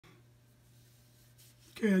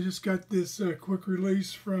Okay, I just got this quick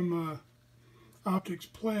release from Optics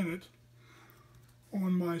Planet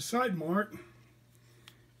on my Sightmark,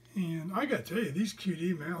 and I gotta tell you, these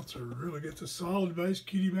QD mounts are really good. It's a solid base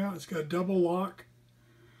QD mount. It's got a double lock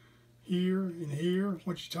here and here.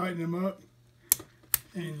 Once you tighten them up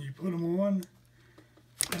and you put them on,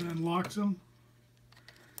 that unlocks them,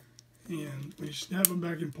 and when you snap them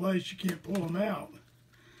back in place, you can't pull them out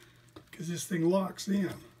because this thing locks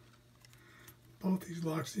in. Both these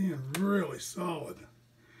locks in, really solid.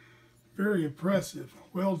 Very impressive.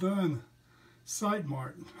 Well done,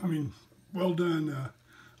 Sightmark. I mean, well done,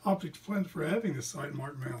 Optics Planet, for having the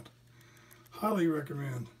Sightmark mount. Highly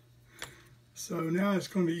recommend. So now it's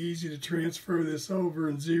going to be easy to transfer this over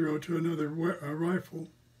and zero to another rifle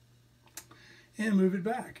and move it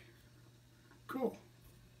back. Cool.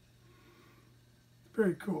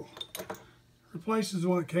 Very cool. Replaces the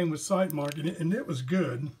one that came with Sightmark, and it was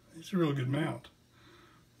good. It's a real good mount.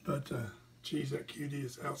 But, geez, that QD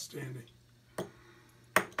is outstanding.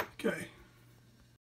 Okay.